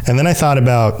that. And then I thought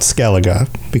about Skellige,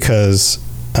 because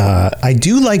I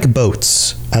do like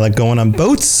boats. I like going on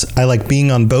boats. I like being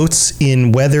on boats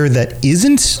in weather that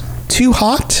isn't too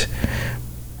hot.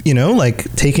 Like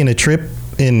taking a trip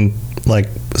in like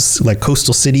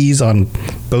coastal cities on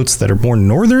boats that are more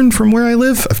northern from where I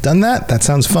live. I've done that. That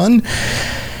sounds fun.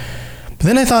 But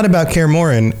then I thought about Kaer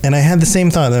Morhen, and I had the same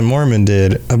thought that Mormon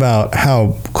did about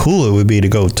how cool it would be to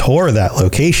go tour that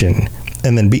location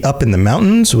and then be up in the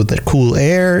mountains with the cool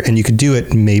air. And you could do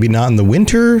it maybe not in the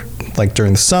winter, like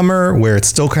during the summer where it's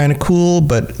still kind of cool,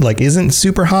 but like isn't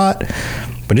super hot,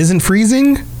 but isn't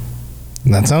freezing.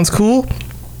 That sounds cool.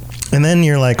 And then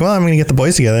you're like, well, I'm going to get the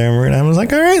boys together. And I was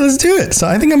like, all right, let's do it. So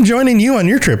I think I'm joining you on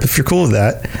your trip if you're cool with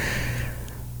that.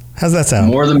 How's that sound?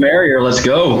 More the merrier. Let's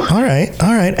go. All right.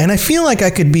 And I feel like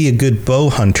I could be a good bow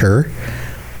hunter.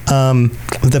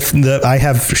 I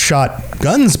have shot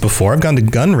guns before. I've gone to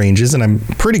gun ranges, and I'm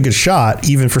a pretty good shot,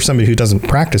 even for somebody who doesn't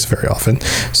practice very often.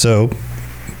 So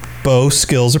bow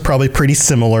skills are probably pretty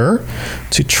similar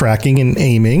to tracking and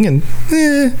aiming and,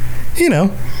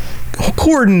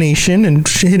 coordination and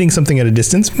hitting something at a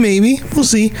distance. Maybe. We'll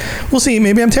see.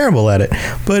 Maybe I'm terrible at it.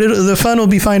 But the fun will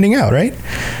be finding out, right?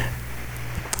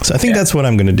 So I think that's what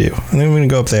I'm going to do. I think I'm going to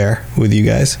go up there with you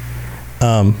guys.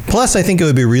 Plus, I think it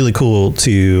would be really cool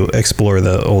to explore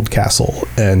the old castle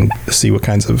and see what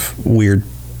kinds of weird,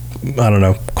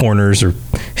 corners or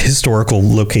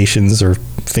historical locations or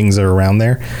things that are around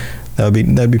there.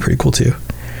 That'd be pretty cool too.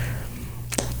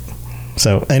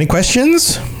 So, any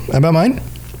questions about mine?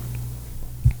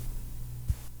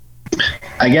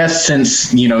 I guess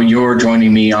since, you're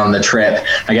joining me on the trip,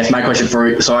 I guess my question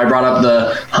so I brought up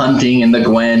the hunting and the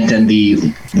Gwent and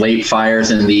the late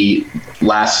fires and the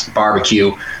last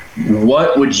barbecue.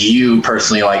 What would you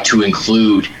personally like to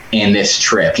include in this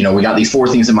trip? We got these 4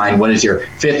 things in mind. What is your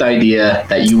 5th idea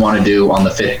that you want to do on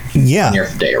the 5th on your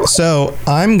day? Or so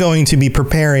I'm going to be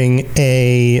preparing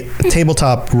a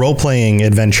tabletop role-playing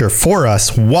adventure for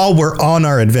us while we're on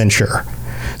our adventure.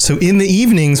 So in the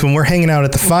evenings when we're hanging out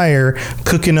at the fire,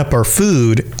 cooking up our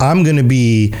food, I'm going to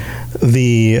be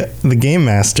the game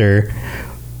master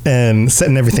and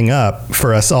setting everything up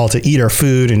for us all to eat our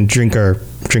food and drink our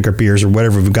beers or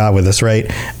whatever we've got with us,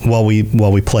 right? While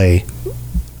we play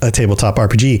a tabletop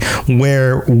RPG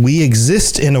where we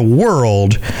exist in a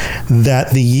world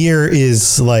that the year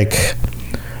is like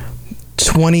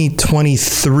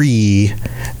 2023,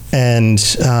 and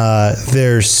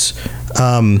there's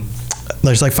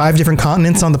like 5 different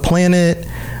continents on the planet,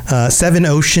 7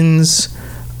 oceans,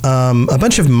 a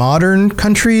bunch of modern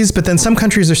countries, but then some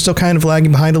countries are still kind of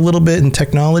lagging behind a little bit in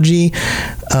technology.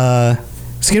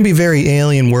 It's going to be a very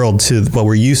alien world to what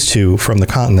we're used to from the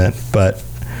continent, but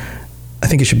I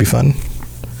think it should be fun.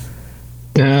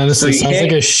 Yeah, this sounds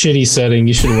like a shitty setting.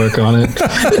 You should work on it.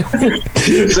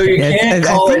 So you can't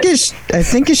I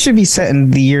think it should be set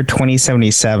in the year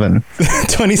 2077.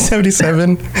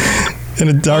 2077 in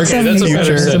a dark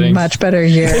future. It's a much better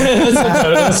year.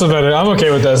 That's a better. I'm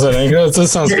okay with that setting. That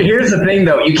sounds good. Here's the thing,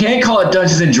 though. You can't call it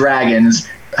Dungeons and Dragons.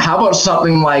 How about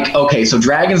something like, okay, so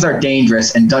dragons are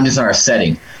dangerous and dungeons are a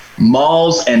setting.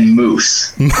 Malls and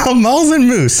moose. Malls and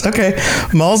moose. Okay.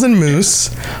 Malls and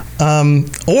moose.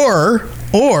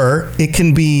 Or it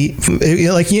can be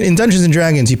like in Dungeons and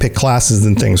Dragons, you pick classes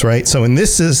and things, right? So in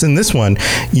this one,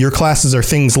 your classes are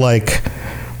things like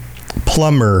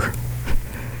plumber,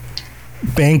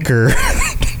 banker,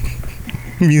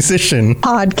 musician,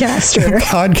 Podcaster.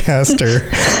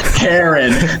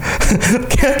 Karen.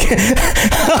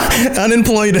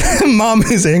 unemployed mom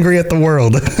who's angry at the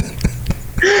world.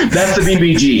 That's the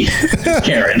BBG.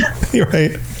 Karen. You're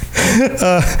right.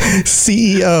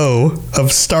 CEO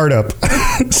of startup,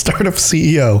 startup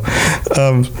CEO,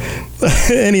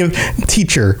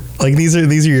 teacher. Like these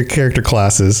are your character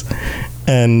classes,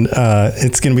 and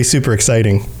it's going to be super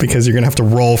exciting because you're going to have to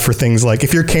roll for things like,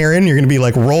 if you're Karen, you're going to be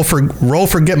like roll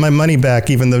for get my money back,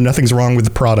 even though nothing's wrong with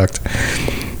the product.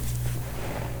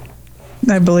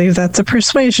 I believe that's a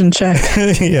persuasion check.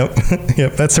 Yep.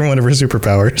 That's one of her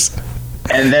superpowers.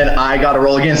 And then I got to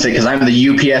roll against it because I'm the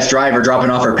UPS driver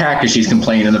dropping off her package she's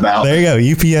complaining about. There you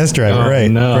go, UPS driver.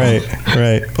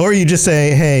 Right. Or you just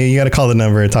say, hey, you got to call the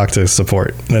number and talk to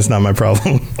support. That's not my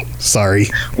problem. Sorry.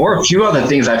 Or a few other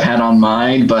things I've had on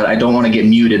mind, but I don't want to get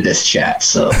muted this chat.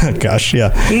 So. Gosh,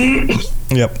 yeah.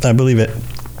 Yep, I believe it.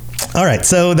 All right,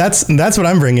 so that's what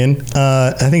I'm bringing.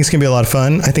 I think it's going to be a lot of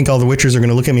fun. I think all the Witchers are going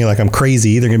to look at me like I'm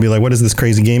crazy. They're going to be like, what is this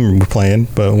crazy game we're playing?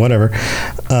 But whatever.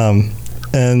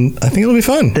 And I think it'll be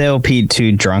fun. They'll be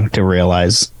too drunk to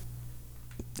realize.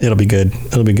 It'll be good.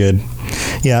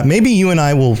 Yeah, maybe you and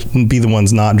I will be the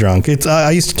ones not drunk.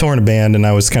 I used to tour in a band, and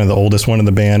I was kind of the oldest one in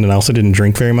the band, and I also didn't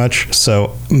drink very much.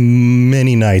 So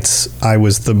many nights I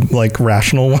was the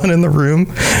rational one in the room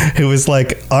who was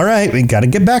like, all right, we got to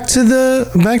get back to the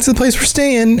place we're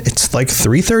staying. It's like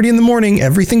 3:30 in the morning.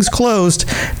 Everything's closed.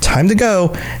 Time to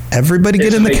go. Everybody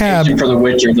get in the cab. For the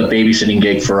Witcher, the babysitting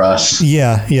gig for us.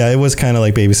 Yeah, it was kind of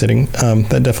like babysitting.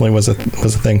 That definitely was a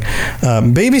thing.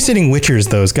 Babysitting Witchers,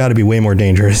 though, has got to be way more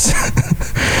dangerous.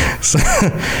 So.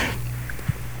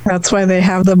 That's why they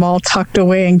have them all tucked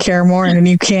away in Kaer Morhen, and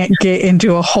you can't get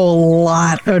into a whole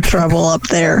lot of trouble up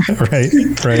there. Right.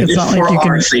 It's not like you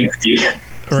can. Safety.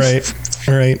 Right.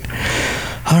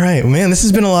 All right, man. This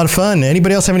has been a lot of fun.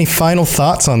 Anybody else have any final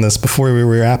thoughts on this before we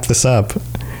wrap this up?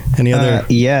 Any other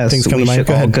things come to mind?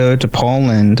 Go ahead. Go to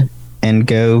Poland and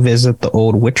go visit the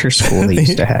old Witcher school they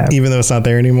used to have. Even though it's not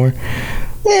there anymore.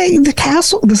 Yeah, the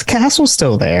castle's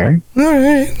still there. All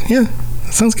right. Yeah.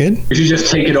 That sounds good. You should just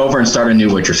take it over and start a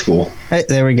new Witcher school. Hey,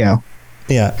 there we go.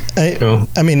 Yeah.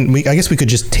 I mean, I guess we could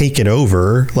just take it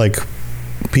over like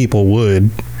people would.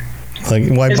 Like,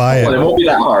 why buy it? It won't be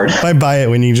that hard. Why buy it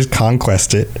when you just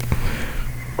conquest it?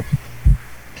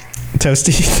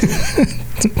 Toasty.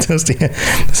 Toasty.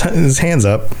 His hands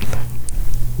up.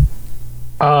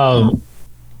 I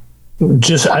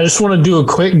just want to do a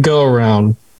quick go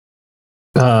around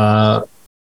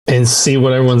and see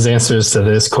what everyone's answers to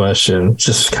this question.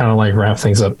 Just kind of like wrap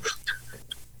things up.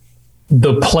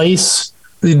 The place,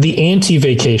 the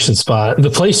anti-vacation spot,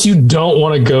 the place you don't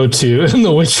want to go to in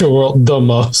the Witcher world the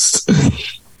most.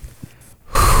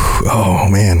 Oh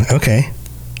man. Okay.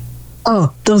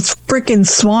 Oh, those freaking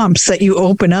swamps that you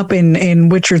open up in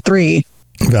Witcher 3.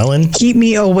 Velen? Keep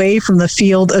me away from the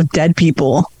field of dead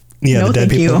people. Yeah, the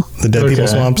dead people. The dead people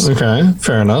swamps. Okay,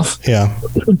 fair enough. Yeah.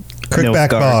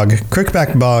 Crookback Bog.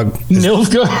 Crookback Bog.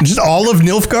 Nilfgaard. Just all of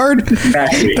Nilfgaard?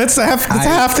 That's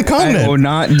half the continent. I will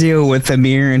not deal with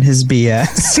Amir and his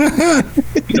BS.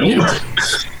 You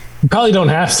probably don't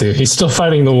have to. He's still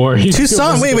fighting the war.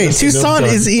 Tucson. Wait. Tucson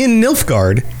is in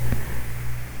Nilfgaard.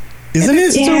 Isn't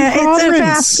it?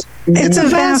 Yeah, it's a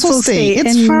vassal state.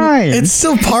 It's fine. It's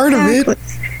still part of it.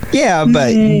 Yeah,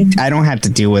 but I don't have to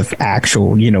deal with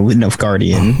actual,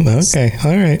 Nilfgaardian. Okay,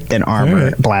 all right. And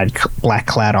armor, black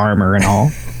clad armor and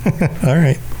all. All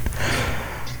right.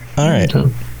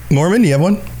 Mormon, do you have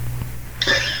one?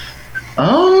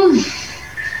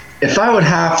 If I would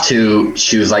have to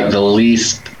choose like the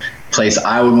least place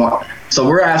I would want. So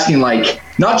we're asking like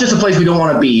not just a place we don't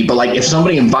want to be, but like if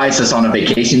somebody invites us on a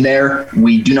vacation there,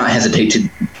 we do not hesitate to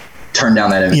turn down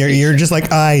that invitation. You're just like,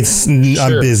 I'm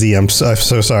busy. I'm so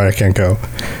sorry I can't go.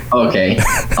 Okay.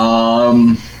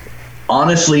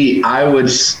 Honestly, I would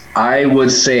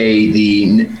say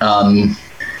the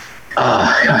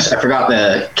gosh, I forgot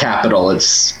the capital.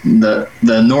 It's the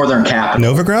northern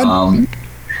capital. Novigrad?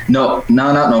 No,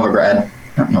 not Novigrad.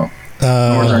 No.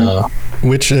 Northern.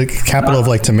 Which capital of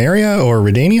like Temeria or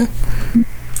Redania?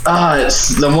 It's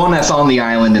the one that's on the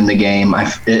island in the game. I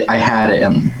had it.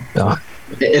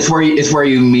 It's where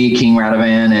you meet King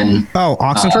Radovan and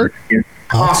Oxenfurt.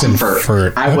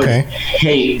 Oxenfurt. I would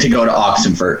hate to go to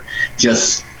Oxenfurt.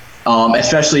 Just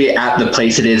especially at the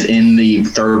place it is in the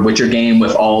third Witcher game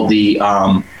with all the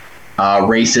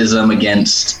racism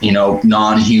against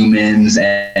non-humans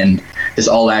and just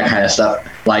all that kind of stuff.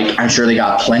 Like I'm sure they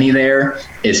got plenty there.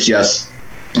 It's just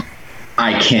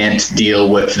I can't deal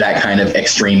with that kind of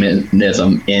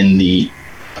extremism in the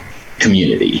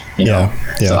community. You know?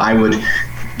 So I would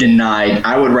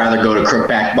rather go to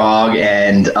Crookback Bog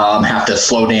and have to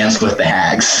slow dance with the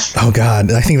hags. Oh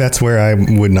God, I think that's where I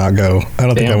would not go. I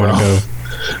don't think I want to go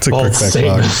to Crookback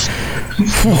Bog.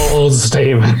 Bold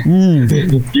statement.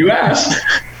 You asked.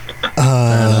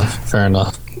 Fair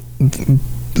enough.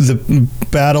 The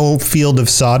battlefield of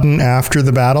Sodden after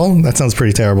the battle? That sounds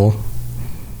pretty terrible.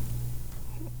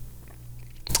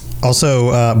 Also,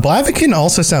 Blaviken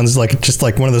also sounds like just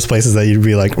like one of those places that you'd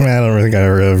be like, man, I don't really think I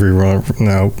ever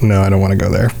no, I don't want to go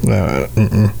there. No, I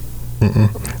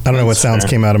don't know what sounds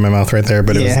came out of my mouth right there,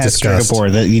 but it was disgust.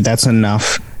 That's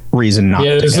enough reason not to go.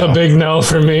 Yeah, it's a big no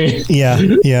for me. Yeah.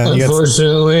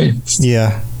 Unfortunately.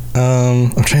 Yeah. I'm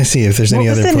trying to see if there's any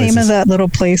other places. What's the name of that little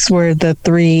place where the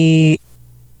three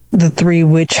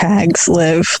witch hags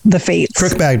live? The Fates.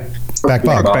 Crookback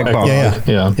Bog. Yeah.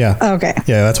 Okay.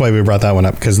 Yeah, that's why we brought that one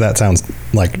up, because that sounds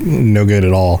like no good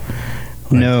at all.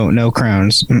 No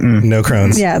crones. No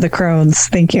crones. Yeah, the crones.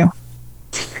 Thank you.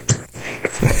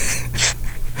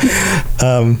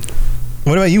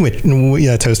 What about you,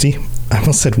 Toasty? I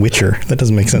almost said Witcher. That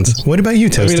doesn't make sense. What about you,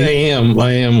 Toasty? I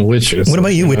am Witcher. What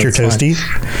about you, Witcher, Toasty?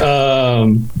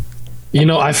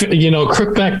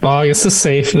 Crookback Bog.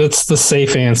 That's the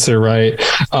safe answer, right?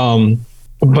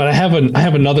 But I have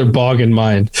another bog in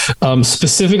mind.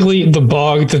 Specifically, the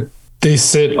bog that they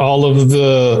sit all of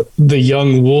the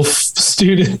young wolf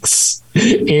students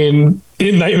in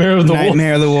Nightmare of the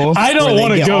Wolf. I don't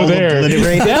want to go there.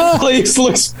 That place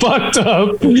looks fucked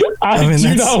up. I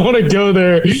do not want to go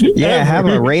there. Yeah, ever. Have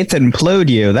a wraith implode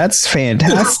you. That's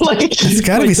fantastic. It's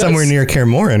got to be somewhere near Kaer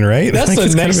Morhen, right? That's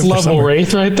the next level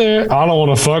wraith right there. I don't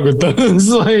want to fuck with those.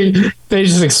 Like, they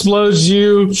just explode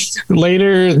you.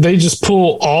 Later, they just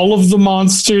pull all of the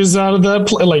monsters out of that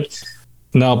place. Like,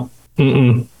 no.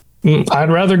 I'd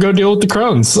rather go deal with the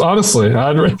crones, honestly.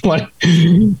 At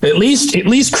least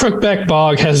Crookback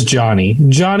Bog has Johnny.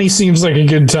 Johnny seems like a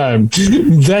good time.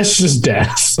 That's just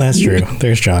death. That's true.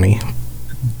 There's Johnny.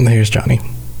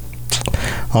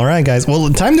 All right, guys. Well,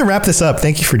 time to wrap this up.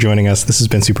 Thank you for joining us. This has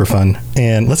been super fun.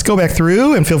 And let's go back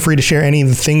through and feel free to share any of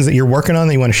the things that you're working on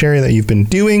that you want to share, that you've been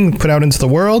doing, put out into the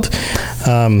world.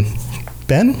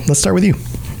 Ben, let's start with you.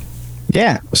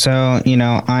 Yeah, so,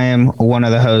 I am one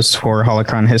of the hosts for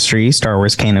Holocron History, Star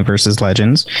Wars Canon versus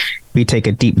Legends. We take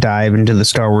a deep dive into the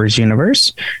Star Wars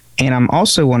universe. And I'm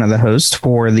also one of the hosts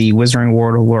for the Wizarding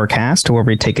World Lorecast, where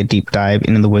we take a deep dive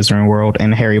into the Wizarding World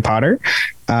and Harry Potter.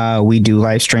 We do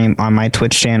live stream on my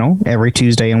Twitch channel every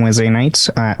Tuesday and Wednesday nights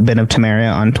at Ben of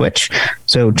Temeria on Twitch.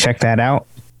 So check that out.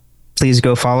 Please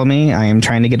go follow me. I am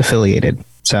trying to get affiliated.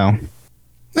 So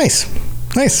Nice.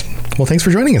 Well, thanks for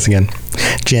joining us again.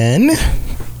 Jen?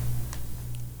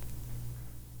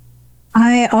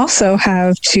 I also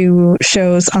have 2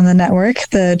 shows on the network,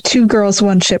 the Two Girls,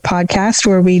 One Ship podcast,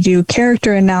 where we do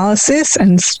character analysis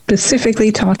and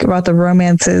specifically talk about the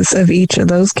romances of each of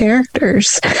those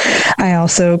characters. I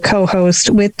also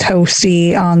co-host with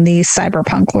Toasty on the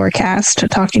Cyberpunk Lorecast,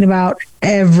 talking about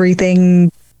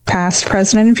everything past,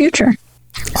 present, and future.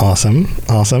 Awesome.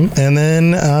 And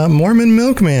then Mormon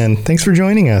Milkman, thanks for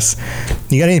joining us.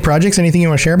 You got any projects, anything you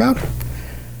want to share about?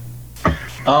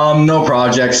 No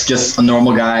projects, just a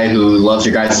normal guy who loves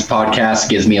your guys' podcast,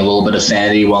 gives me a little bit of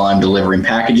sanity while I'm delivering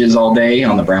packages all day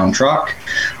on the brown truck.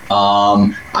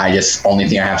 Only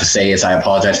thing I have to say is I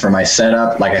apologize for my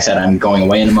setup. Like I said, I'm going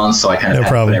away in a month, so I kind of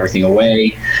have to put everything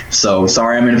away. So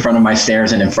sorry I'm in front of my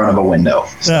stairs and in front of a window.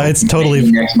 So it's totally...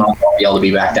 maybe next month I'll be able to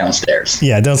be back downstairs.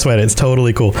 Yeah, don't sweat it. It's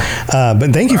totally cool.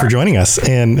 But thank you for joining us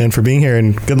and for being here,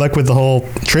 and good luck with the whole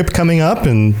trip coming up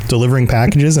and delivering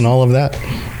packages and all of that.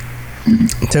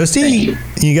 Toasty,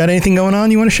 you got anything going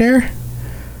on you want to share?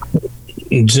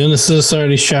 Genesis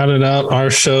already shouted out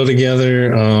our show together,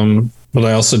 but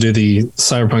I also do the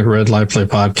Cyberpunk Red Live Play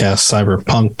podcast,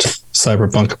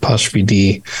 Cyberpunk Apostrophe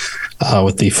D,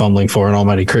 with the Fumbling for an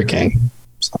Almighty Crit Gang.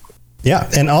 Yeah,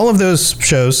 and all of those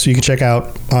shows you can check out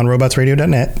on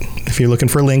robotsradio.net. If you're looking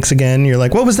for links again, you're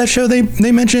like, what was that show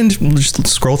they mentioned? Just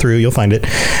scroll through, you'll find it.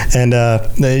 And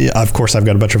of course, I've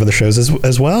got a bunch of other shows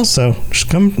as well. So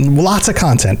just come, lots of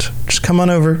content. Just come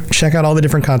on over, check out all the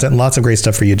different content. Lots of great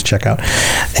stuff for you to check out.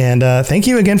 And thank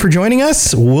you again for joining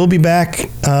us. We'll be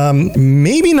back,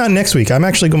 maybe not next week. I'm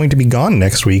actually going to be gone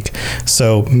next week.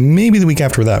 So maybe the week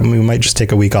after that, we might just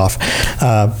take a week off.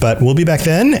 But we'll be back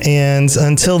then. And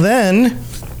until then,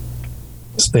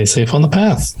 stay safe on the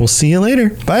path. We'll see you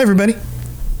later. Bye, everybody. Stay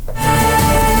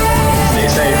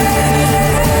safe.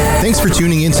 Thanks for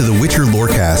tuning in to the Witcher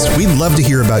Lorecast. We'd love to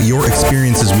hear about your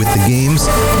experiences with the games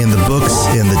and the books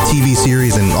and the TV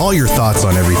series and all your thoughts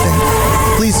on everything.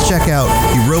 Please check out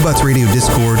the Robots Radio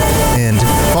Discord and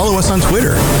follow us on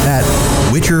Twitter at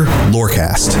Witcher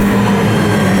Lorecast.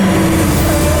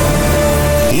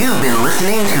 You've been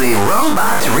listening to a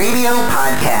Robots Radio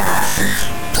podcast.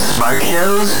 Smart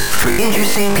shows for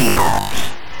interesting people.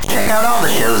 Check out all the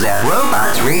shows at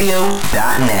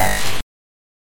robotsradio.net.